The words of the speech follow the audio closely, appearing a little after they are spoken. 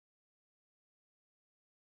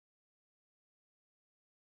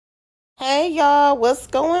Hey y'all, what's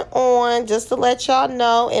going on? Just to let y'all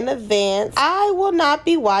know in advance, I will not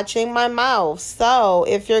be watching my mouth. So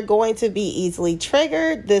if you're going to be easily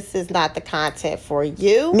triggered, this is not the content for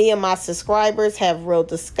you. Me and my subscribers have real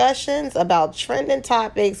discussions about trending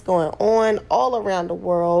topics going on all around the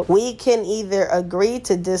world. We can either agree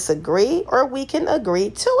to disagree or we can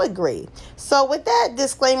agree to agree. So with that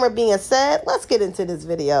disclaimer being said, let's get into this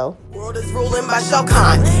video. World is ruling by Shao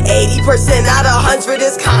Kahn. 80% out of 100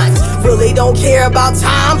 is cons. Really don't care about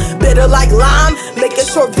time. Bitter like lime. Make a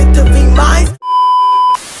short victory mine.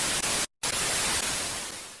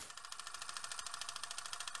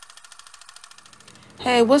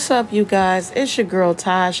 Hey, what's up, you guys? It's your girl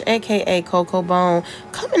Tosh, aka Coco Bone,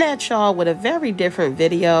 coming at y'all with a very different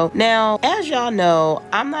video. Now, as y'all know,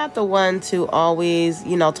 I'm not the one to always,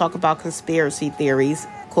 talk about conspiracy theories,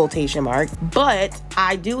 quotation marks, but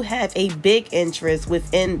I do have a big interest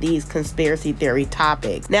within these conspiracy theory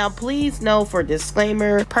topics. Now, please know for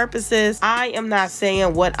disclaimer purposes, I am not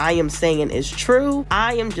saying what I am saying is true.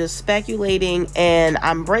 I am just speculating, and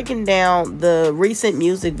I'm breaking down the recent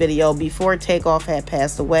music video before TakeOff had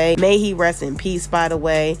passed away. May he rest in peace, by the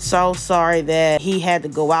way. So sorry that he had to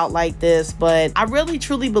go out like this, but I really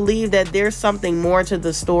truly believe that there's something more to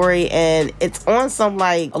the story, and it's on some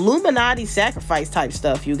like Illuminati sacrifice type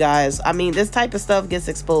stuff, you guys. I mean, this type of stuff gets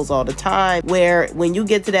exposed all the time, where when you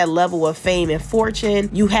get to that level of fame and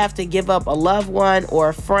fortune, you have to give up a loved one or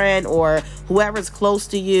a friend or whoever's close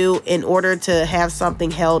to you in order to have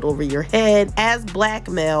something held over your head as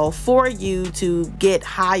blackmail for you to get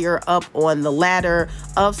higher up on the ladder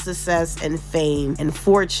of success and fame and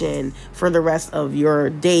fortune for the rest of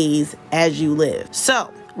your days as you live.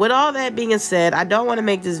 So with all that being said, I don't want to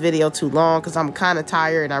make this video too long because I'm kind of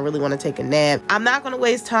tired and I really want to take a nap. I'm not going to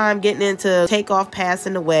waste time getting into TakeOff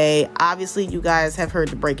passing away. Obviously, you guys have heard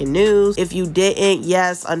the breaking news. If you didn't,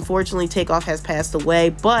 yes, unfortunately, TakeOff has passed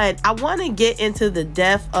away. But I want to get into the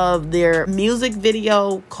depth of their music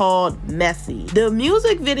video called Messy. The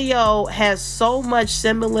music video has so much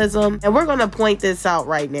symbolism, and we're going to point this out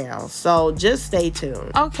right now. So just stay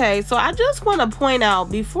tuned. Okay, so I just want to point out,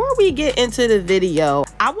 before we get into the video,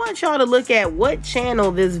 I want y'all to look at what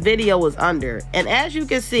channel this video is under. And as you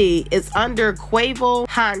can see, it's under Quavo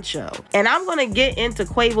Honcho. And I'm going to get into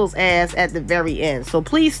Quavo's ass at the very end. So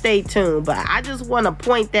please stay tuned. But I just want to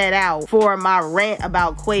point that out for my rant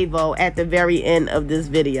about Quavo at the very end of this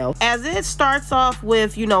video. As it starts off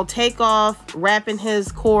with, TakeOff rapping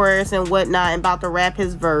his chorus and whatnot and about to rap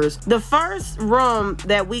his verse. The first room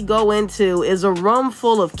that we go into is a room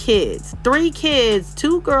full of kids. 3 kids,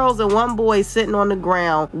 2 girls and 1 boy sitting on the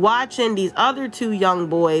ground watching these other 2 young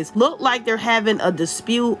boys look like they're having a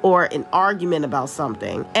dispute or an argument about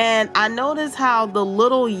something. And I notice how the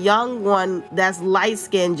little young one that's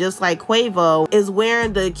light-skinned just like Quavo is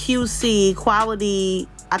wearing the QC quality,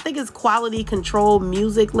 I think it's quality control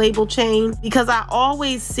music label chain, because I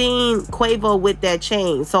always seen Quavo with that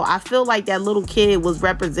chain. So I feel like that little kid was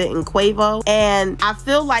representing Quavo, and I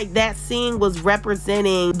feel like that scene was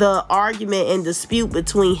representing the argument and dispute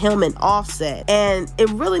between him and Offset. And it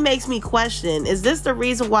really makes me question, is this the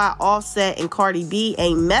reason why Offset and Cardi B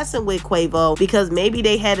ain't messing with Quavo? Because maybe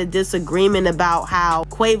they had a disagreement about how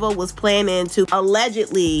Quavo was planning to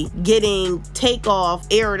allegedly getting TakeOff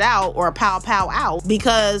aired out or Pow Pow out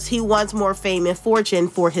because he wants more fame and fortune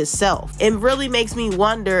for himself. It really makes me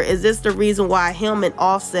wonder, is this the reason why him and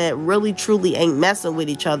Offset really truly ain't messing with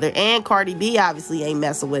each other? And Cardi B obviously ain't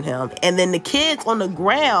messing with him. And then the kids on the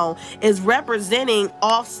ground is representing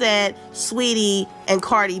Offset, Sweetie, and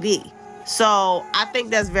Cardi B. So I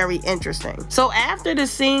think that's very interesting. So after the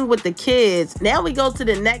scene with the kids, now we go to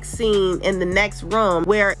the next scene in the next room,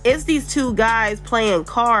 where it's these 2 guys playing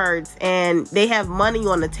cards and they have money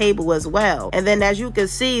on the table as well. And then as you can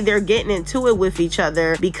see, they're getting into it with each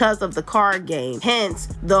other because of the card game. Hence,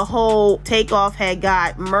 the whole TakeOff had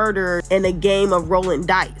got murdered in a game of rolling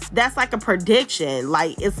dice. That's like a prediction.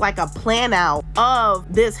 Like, it's like a plan out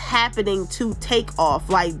of this happening to TakeOff.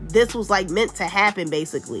 Like, this was like meant to happen,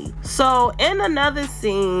 basically. So in another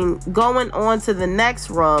scene, going on to the next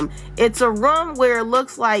room, it's a room where it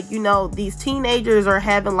looks like, these teenagers are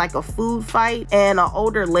having like a food fight and an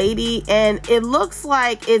older lady, and it looks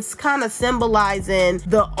like it's kind of symbolizing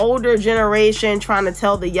the older generation trying to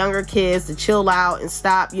tell the younger kids to chill out and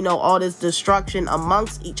stop, all this destruction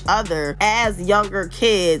amongst each other as younger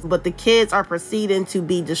kids, but the kids are proceeding to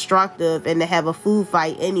be destructive and to have a food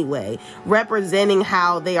fight anyway, representing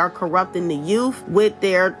how they are corrupting the youth with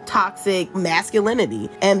their toxic toxic masculinity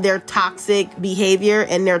and their toxic behavior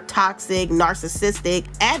and their toxic narcissistic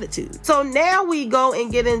attitude. So now we go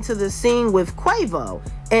and get into the scene with Quavo,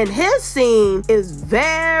 and his scene is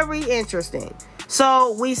very interesting.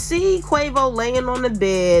 So we see Quavo laying on the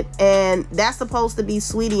bed, and that's supposed to be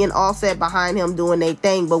Sweetie and Offset behind him doing their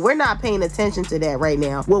thing, but we're not paying attention to that right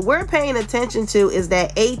now. What we're paying attention to is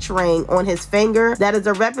that H ring on his finger. That is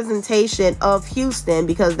a representation of Houston,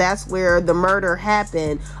 because that's where the murder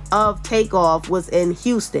happened of TakeOff, was in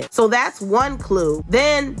Houston. So that's one clue.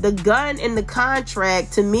 Then the gun in the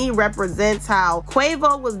contract to me represents how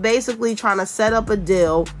Quavo was basically trying to set up a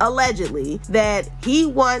deal, allegedly, that he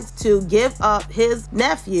wants to give up his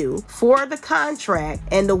nephew for the contract,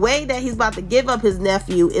 and the way that he's about to give up his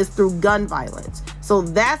nephew is through gun violence. So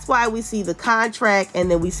that's why we see the contract and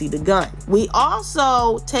then we see the gun. We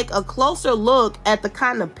also take a closer look at the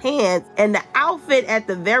kind of pants and the outfit at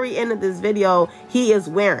the very end of this video he is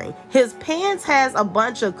wearing. His pants has a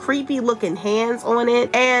bunch of creepy looking hands on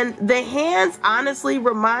it, and the hands honestly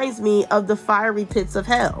reminds me of the fiery pits of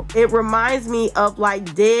hell. It reminds me of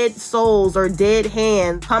like dead souls or dead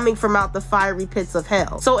hands coming from out the fiery pits of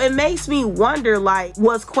hell. So it makes me wonder, like,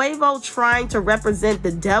 was Quavo trying to represent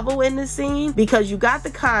the devil in the scene? Because you got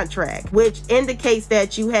the contract, which indicates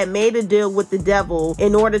that you had made a deal with the devil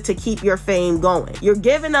in order to keep your fame going. You're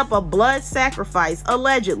giving up a blood sacrifice,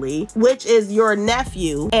 allegedly, which is your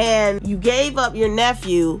nephew, and you gave up your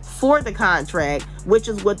nephew for the contract, which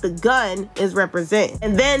is what the gun is representing.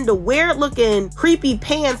 And then the weird looking creepy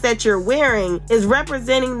pants that you're wearing is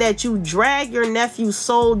representing that you drag your nephew's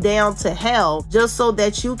soul down to hell just so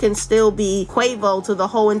that you can still be Quavo to the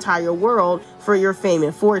whole entire world for your fame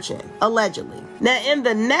and fortune, allegedly. Now in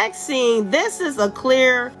the next scene, this is a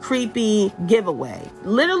clear, creepy giveaway.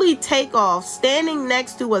 Literally TakeOff standing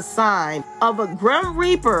next to a sign of a Grim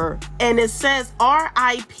Reaper, and it says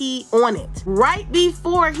RIP on it, right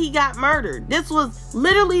before he got murdered. This was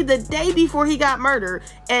literally the day before he got murdered,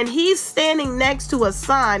 and he's standing next to a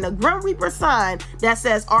sign, a Grim Reaper sign that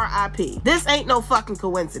says RIP. This ain't no fucking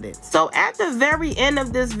coincidence. So at the very end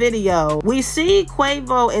of this video, we see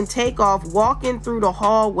Quavo and TakeOff walking through the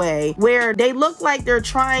hallway where they look like they're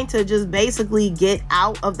trying to just basically get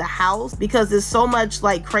out of the house because there's so much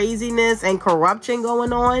like craziness and corruption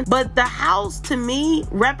going on. But the house to me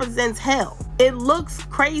represents hell. It looks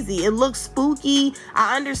crazy. It looks spooky.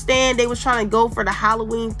 I understand they was trying to go for the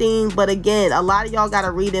Halloween theme, but again, a lot of y'all got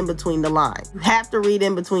to read in between the lines. You have to read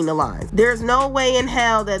in between the lines. There's no way in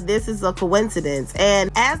hell that this is a coincidence.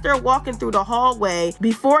 And as they're walking through the hallway,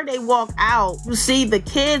 before they walk out, you see the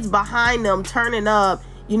kids behind them turning up,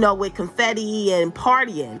 you know, with confetti and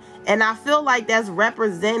partying. And I feel like that's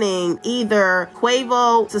representing either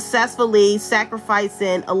Quavo successfully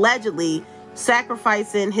allegedly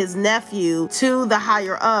sacrificing his nephew to the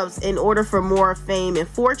higher ups in order for more fame and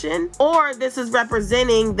fortune, or this is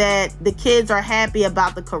representing that the kids are happy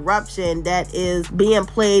about the corruption that is being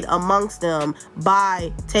played amongst them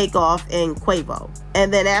by TakeOff and Quavo.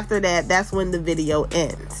 And then after that, that's when the video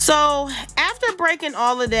ends. So after breaking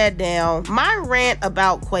all of that down, my rant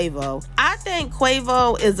about Quavo, I think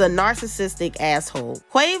Quavo is a narcissistic asshole.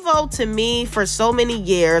 Quavo, to me, for so many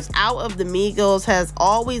years, out of the Migos, has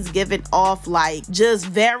always given off like just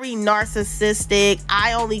very narcissistic,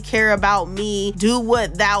 I only care about me, do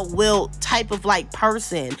what thou wilt type of like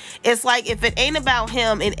person. It's like if it ain't about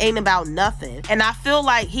him, it ain't about nothing. And I feel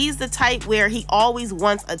like he's the type where he always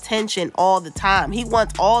wants attention all the time. He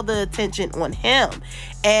wants all the attention on him.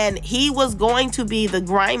 And he was going to be the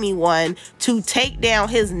grimy one to take down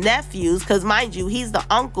his nephews, because mind you, he's the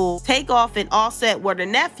uncle. TakeOff and Offset were the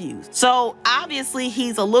nephews. So obviously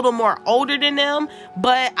he's a little more older than them,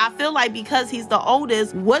 but I feel like because he's the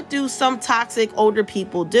oldest, what do some toxic older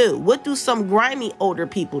people do? What do some grimy older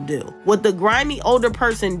people do? What the grimy older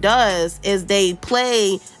person does is they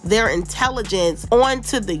play their intelligence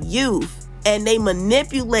onto the youth, and they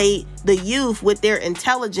manipulate the youth with their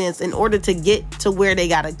intelligence in order to get to where they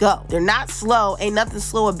gotta go. They're not slow, ain't nothing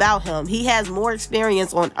slow about him. He has more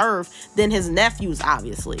experience on earth than his nephews,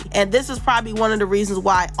 obviously. And this is probably one of the reasons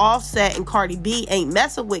why Offset and Cardi B ain't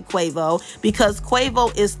messing with Quavo, because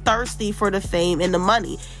Quavo is thirsty for the fame and the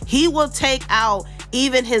money. He will take out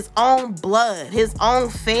even his own blood, his own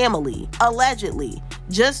family, allegedly,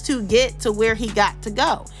 just to get to where he got to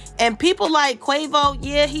go. And people like Quavo,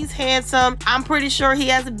 yeah, he's handsome. I'm pretty sure he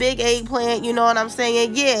has a big eggplant, you know what I'm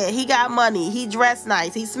saying? Yeah, he got money. He dressed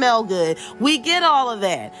nice. He smelled good. We get all of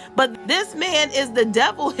that. But this man is the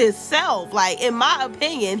devil himself. Like, in my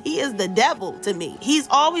opinion, he is the devil to me. He's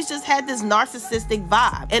always just had this narcissistic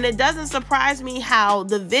vibe. And it doesn't surprise me how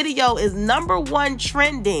the video is #1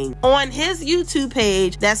 trending on his YouTube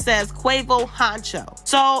page that says Quavo Honcho.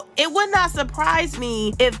 So it would not surprise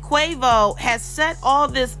me if Quavo has set all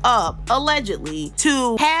this up, allegedly,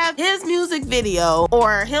 to have his music video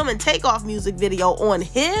or him and TakeOff music video on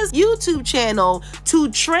his YouTube channel to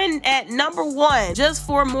trend at #1 just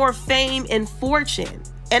for more fame and fortune.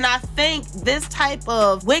 And I think this type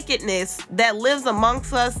of wickedness that lives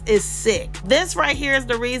amongst us is sick. This right here is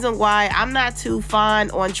the reason why I'm not too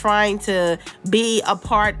fond on trying to be a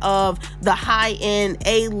part of the high-end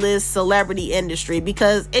A-list celebrity industry,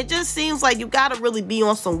 because it just seems like you gotta really be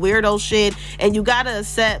on some weirdo shit, and you gotta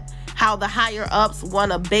accept how the higher ups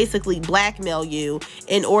want to basically blackmail you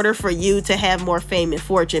in order for you to have more fame and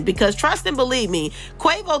fortune. Because trust and believe me,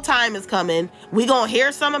 Quavo time is coming. We gonna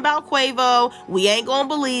hear something about Quavo. We ain't gonna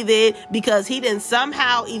believe it, because he done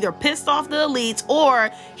somehow either pissed off the elites, or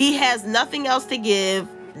he has nothing else to give,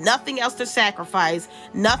 nothing else to sacrifice,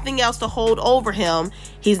 nothing else to hold over him.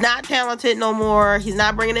 He's not talented no more. He's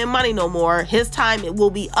not bringing in money no more. His time it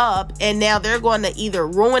will be up, and now they're going to either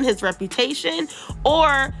ruin his reputation,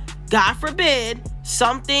 or God forbid,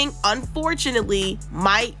 something unfortunately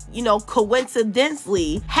might,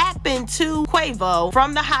 coincidentally happen to Quavo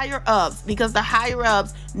from the higher ups, because the higher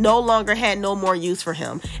ups no longer had no more use for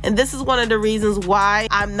him. And this is one of the reasons why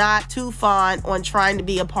I'm not too fond on trying to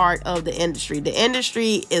be a part of the industry. The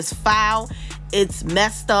industry is foul. It's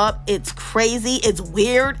messed up. It's crazy. It's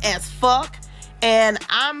weird as fuck. And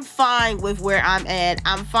I'm fine with where I'm at.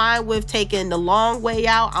 I'm fine with taking the long way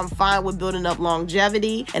out. I'm fine with building up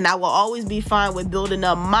longevity. And I will always be fine with building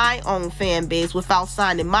up my own fan base without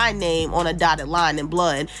signing my name on a dotted line in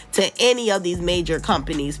blood to any of these major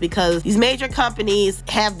companies, because these major companies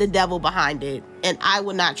have the devil behind it. And I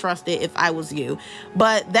would not trust it if I was you.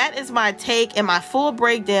 But that is my take and my full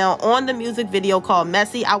breakdown on the music video called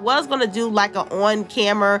Messy. I was going to do like an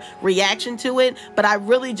on-camera reaction to it, but I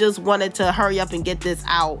really just wanted to hurry up and get this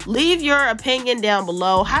out. Leave your opinion down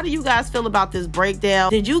below. How do you guys feel about this breakdown?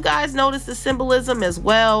 Did you guys notice the symbolism as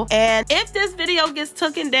well? And if this video gets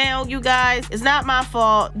taken down, you guys, it's not my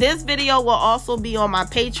fault. This video will also be on my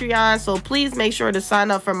Patreon, so please make sure to sign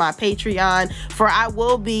up for my Patreon, for I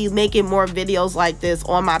will be making more videos like this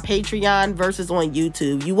on my Patreon versus on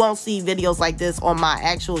YouTube. You won't see videos like this on my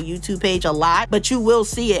actual YouTube page a lot, but you will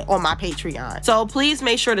see it on my Patreon. So please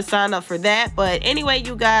make sure to sign up for that. But anyway,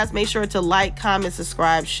 you guys, make sure to like, comment,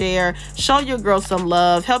 subscribe, share, show your girl some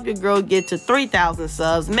love, help your girl get to 3,000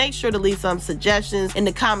 subs. Make sure to leave some suggestions in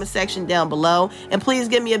the comment section down below, and please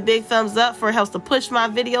give me a big thumbs up, for it helps to push my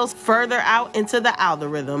videos further out into the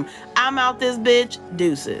algorithm. I'm out this bitch.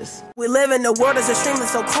 Deuces. We live in the world that's extremely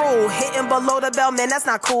so cruel. Hitting below the belt, man, that's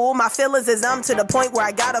not cool. My feelings is numb to the point where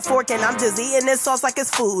I got a fork and I'm just eating this sauce like it's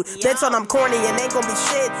food. Bitch, when I'm corny and ain't gonna be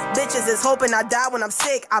shit. Bitches is hoping I die when I'm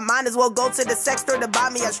sick. I might as well go to the sex store to buy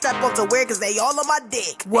me a strap on to wear, cause they all on my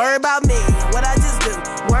dick. Worry about me and what I just do.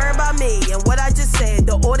 Worry about me and what I just said.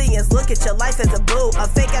 The audience look at your life as a boo. A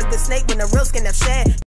fake ass bitch snake when the real skin have shed.